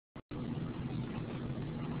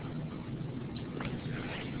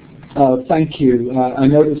Thank you. I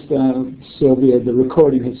noticed, Sylvia, the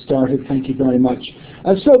recording has started. Thank you very much.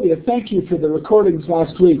 Sylvia, thank you for the recordings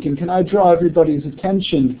last week. And can I draw everybody's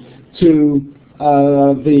attention to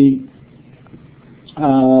the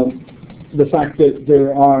fact that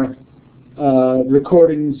there are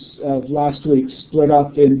recordings of last week split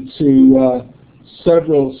up into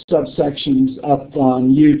several subsections up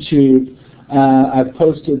on YouTube. I've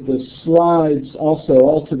posted the slides also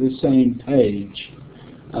all to the same page.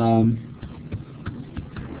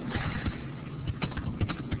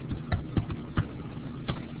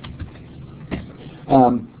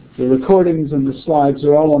 The recordings and the slides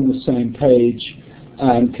are all on the same page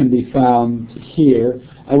and can be found here.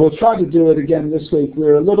 I will try to do it again this week.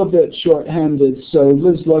 We're a little bit short-handed, so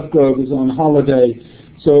Liz Lovegrove is on holiday,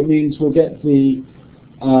 so it means we'll get the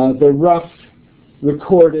rough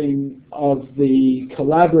recording of the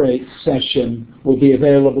Collaborate session will be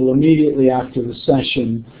available immediately after the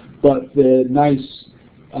session, but the nice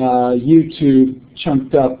YouTube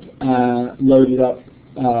chunked up, loaded up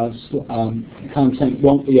content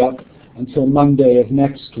won't be up until Monday of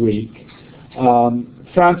next week.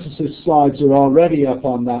 Francis's slides are already up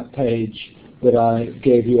on that page that I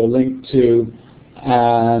gave you a link to,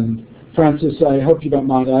 and Francis, I hope you don't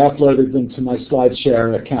mind, I uploaded them to my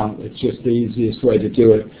SlideShare account. It's just the easiest way to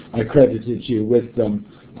do it. I credited you with them,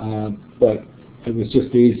 but it was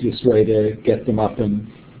just the easiest way to get them up and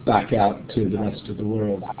back out to the rest of the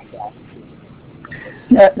world.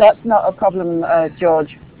 No, that's not a problem,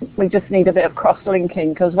 George. We just need a bit of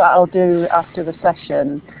cross-linking, because what I'll do after the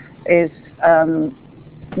session is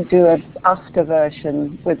do an after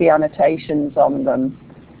version with the annotations on them.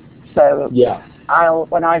 So yeah.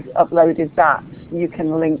 When I've uploaded that, you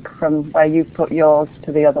can link from where you put yours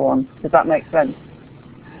to the other one. Does that make sense?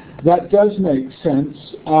 That does make sense.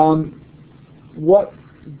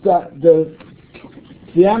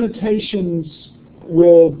 The annotations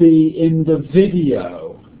will be in the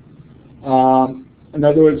video. In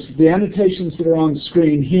other words, the annotations that are on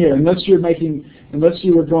screen here, unless you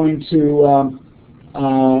were going to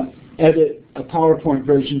edit a PowerPoint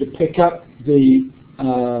version to pick up the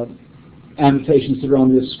annotations that are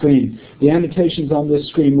on this screen. The annotations on this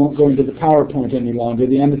screen won't go into the PowerPoint any longer.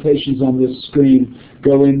 The annotations on this screen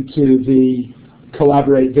go into the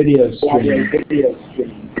Collaborate video stream.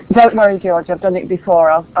 Don't worry, George. I've done it before.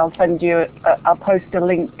 I'll send you. I'll post a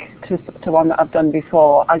link to one that I've done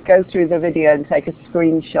before. I go through the video and take a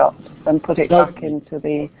screenshot and put it back into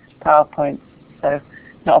the PowerPoint. So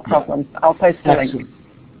not a problem. I'll post a link.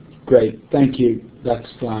 Great. Thank you. That's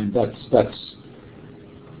fine.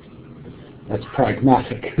 That's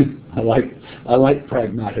pragmatic. I like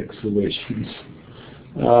pragmatic solutions.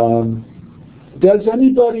 Does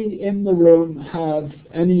anybody in the room have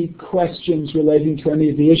any questions relating to any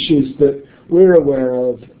of the issues that we're aware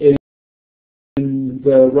of in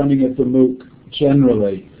the running of the MOOC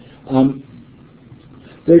generally?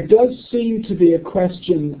 There does seem to be a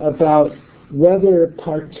question about whether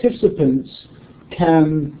participants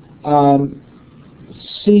can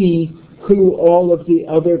see who all of the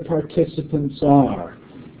other participants are.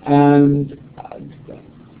 And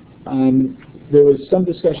there was some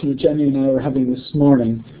discussion that Jenny and I were having this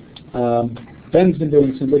morning. Ben's been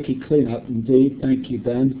doing some wiki cleanup, indeed. Thank you,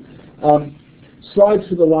 Ben. Slides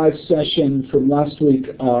for the live session from last week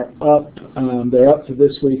are up. They're up for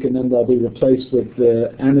this week, and then they'll be replaced with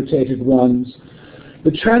the annotated ones.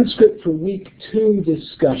 The transcript for week 2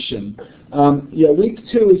 discussion. Week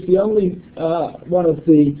 2 is the only one of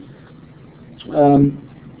the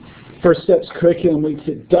First Steps curriculum weeks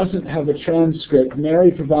that doesn't have a transcript.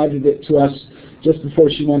 Mary provided it to us just before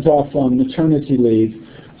she went off on maternity leave.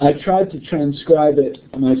 I tried to transcribe it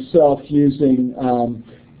myself using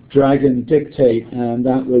Dragon Dictate, and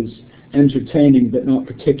that was entertaining but not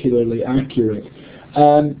particularly accurate.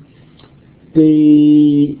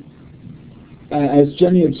 As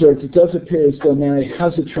Jenny observed, it does appear as though Mary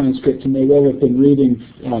has a transcript and may well have been reading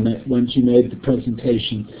on it when she made the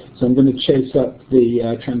presentation. So I'm going to chase up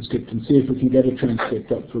the transcript and see if we can get a transcript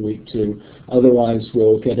up for week 2. Otherwise,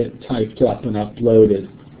 we'll get it typed up and uploaded.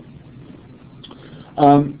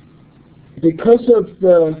 Because of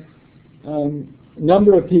the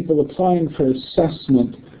number of people applying for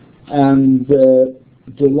assessment and the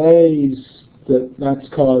delays that's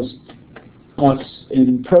caused us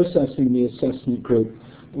in processing the assessment group,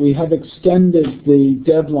 we have extended the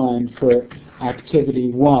deadline for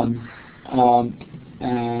Activity 1,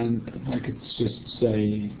 and if I could just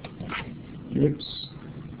say, oops,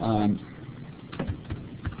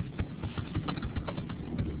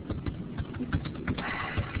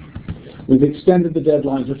 we've extended the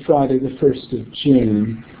deadline to Friday the 1st of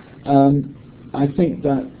June. I think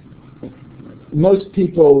that most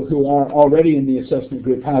people who are already in the assessment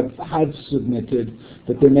group have submitted,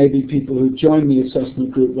 but there may be people who join the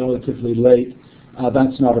assessment group relatively late.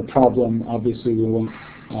 That's not a problem. Obviously, we won't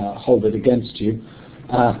hold it against you.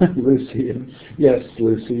 Lucy, yes,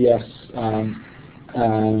 Lucy, yes.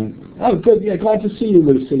 Oh, good. Yeah, glad to see you,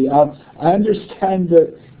 Lucy. I understand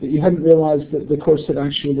that you hadn't realized that the course had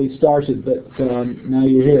actually started, but now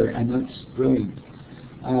you're here, and that's brilliant.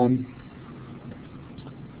 How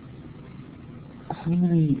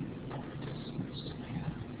many participants do we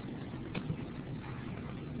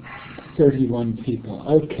have? 31 people.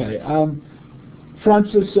 Okay.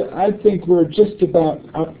 Francis, I think we're just about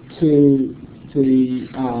up to the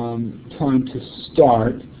time to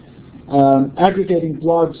start. Aggregating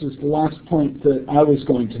blogs is the last point that I was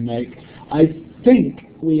going to make. I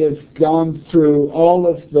think we have gone through all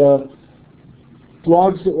of the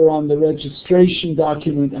blogs that were on the registration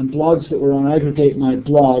document and blogs that were on Aggregate My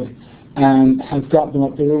Blog and have got them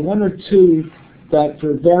up. There were one or two that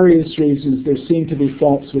for various reasons there seemed to be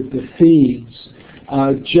faults with the feeds.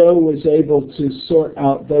 Joe was able to sort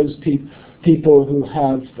out those people who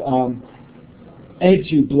have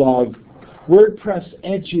EduBlog, WordPress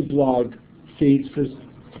EduBlog feeds for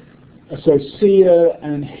Sia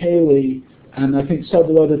and Haley, and I think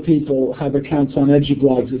several other people have accounts on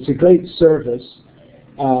EduBlogs. It's a great service.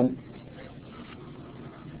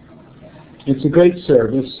 It's a great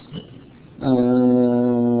service.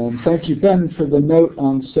 Thank you, Ben, for the note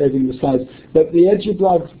on saving the slides. But the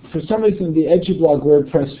EduBlog, for some reason, the EduBlog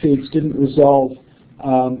WordPress feeds didn't resolve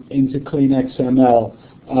into clean XML,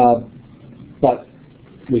 but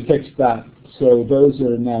we fixed that. So those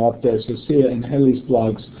are now up there. So Sia and Haley's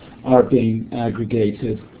blogs are being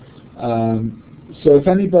aggregated. So if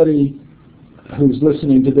anybody who's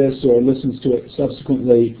listening to this or listens to it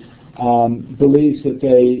subsequently believes that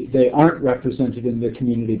they aren't represented in the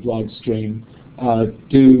community blog stream,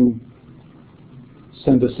 do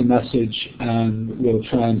send us a message and we'll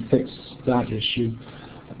try and fix that issue.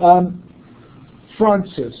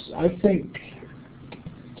 Francis, I think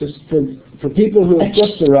just for people who have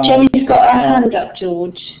just arrived... Jenny's got her hand up,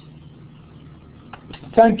 George.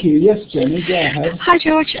 Thank you. Yes, Jenny, go ahead. Hi,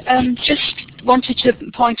 George. Just wanted to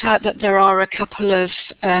point out that there are a couple of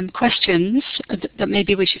questions that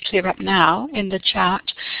maybe we should clear up now in the chat.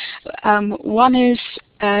 One is,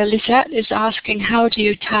 Lisette is asking, how do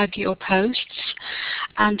you tag your posts?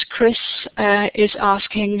 And Chris is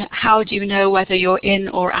asking, how do you know whether you're in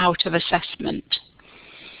or out of assessment?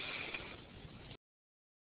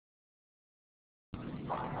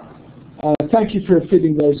 Thank you for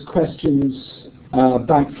feeding those questions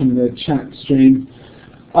back from the chat stream.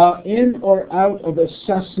 In or out of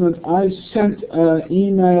assessment, I sent an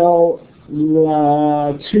email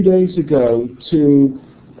 2 days ago to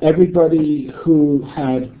everybody who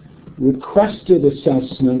had requested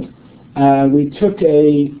assessment. We took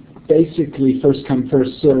a basically first come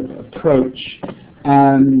first serve approach,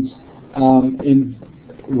 and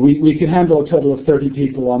we could handle a total of 30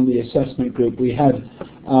 people on the assessment group. We had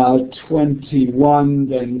 21,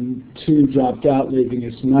 then 2 dropped out, leaving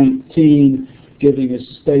us 19, giving us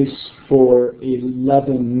space for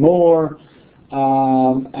 11 more.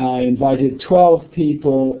 I invited 12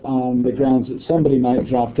 people on the grounds that somebody might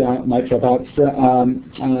drop out.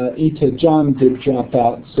 Ita John did drop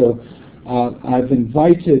out, so I've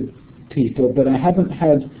invited people, but I haven't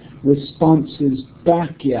had responses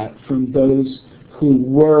back yet from those who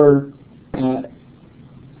were.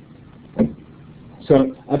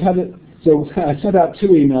 So I've had it. So I sent out 2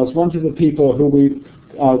 emails. One to the people who we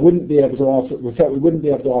wouldn't be able to offer. We felt we wouldn't be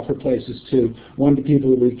able to offer places to. One to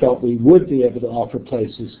people who we felt we would be able to offer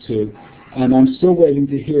places to. And I'm still waiting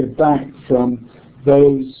to hear back from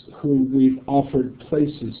those who we've offered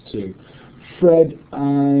places to. Fred,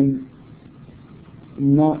 I'm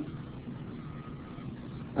not.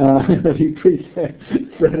 Have you Fred,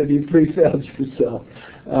 have you pre-failed yourself?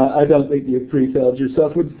 I don't think you've pre-failed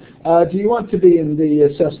yourself. Do you want to be in the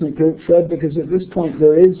assessment group, Fred? Because at this point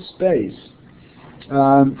there is space.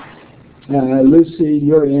 Lucy,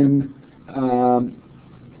 you're in.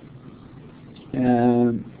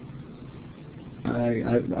 And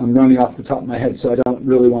I'm running off the top of my head, so I don't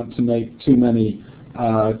really want to make too many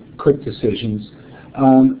quick decisions.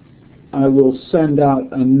 I will send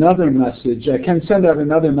out another message. I can send out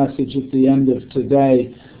another message at the end of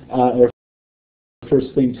today or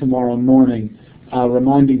first thing tomorrow morning,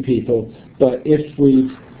 reminding people. But if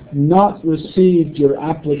we've not received your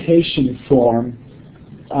application form,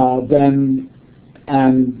 then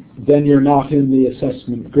you're not in the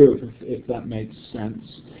assessment group, if that makes sense.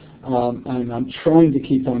 And I'm trying to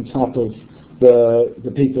keep on top of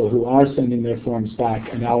the people who are sending their forms back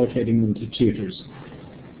and allocating them to tutors.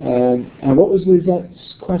 And what was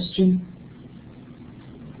Lizette's question?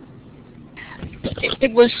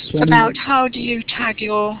 It was about how do you tag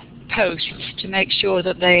your posts to make sure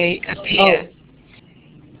that they appear?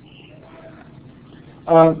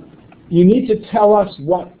 You need to tell us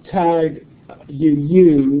what tag you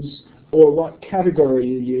use or what category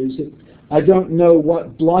you use. I don't know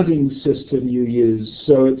what blogging system you use,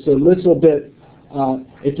 so it's a little bit,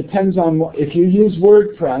 it depends on what, if you use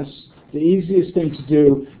WordPress, the easiest thing to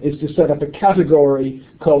do is to set up a category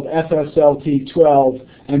called FSLT12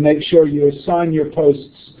 and make sure you assign your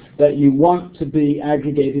posts that you want to be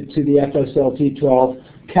aggregated to the FSLT12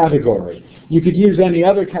 category. You could use any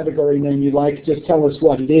other category name you like, just tell us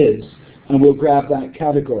what it is, and we'll grab that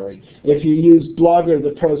category. If you use Blogger,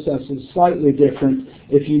 the process is slightly different.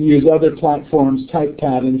 If you use other platforms,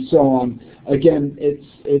 TypePad and so on, again,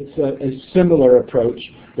 it's a similar approach,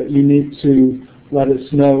 but you need to let us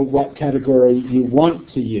know what category you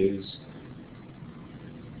want to use.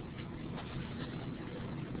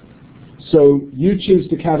 So you choose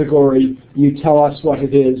the category, you tell us what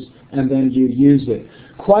it is, and then you use it.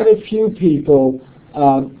 Quite a few people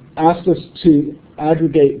asked us to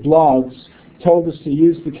aggregate blogs, told us to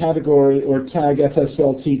use the category or tag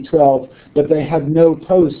FSLT12, but they had no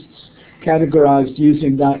posts categorized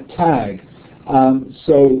using that tag.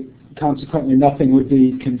 So consequently, nothing would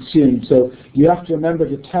be consumed. So you have to remember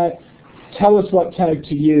to tell us what tag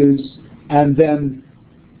to use, and then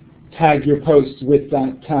tag your posts with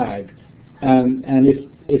that tag. And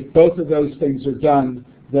if both of those things are done,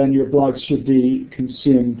 then your blog should be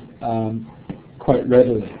consumed quite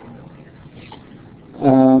readily.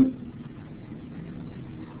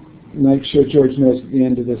 Make sure George knows at the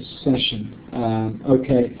end of this session.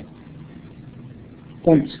 Okay.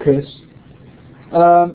 Thanks, Chris.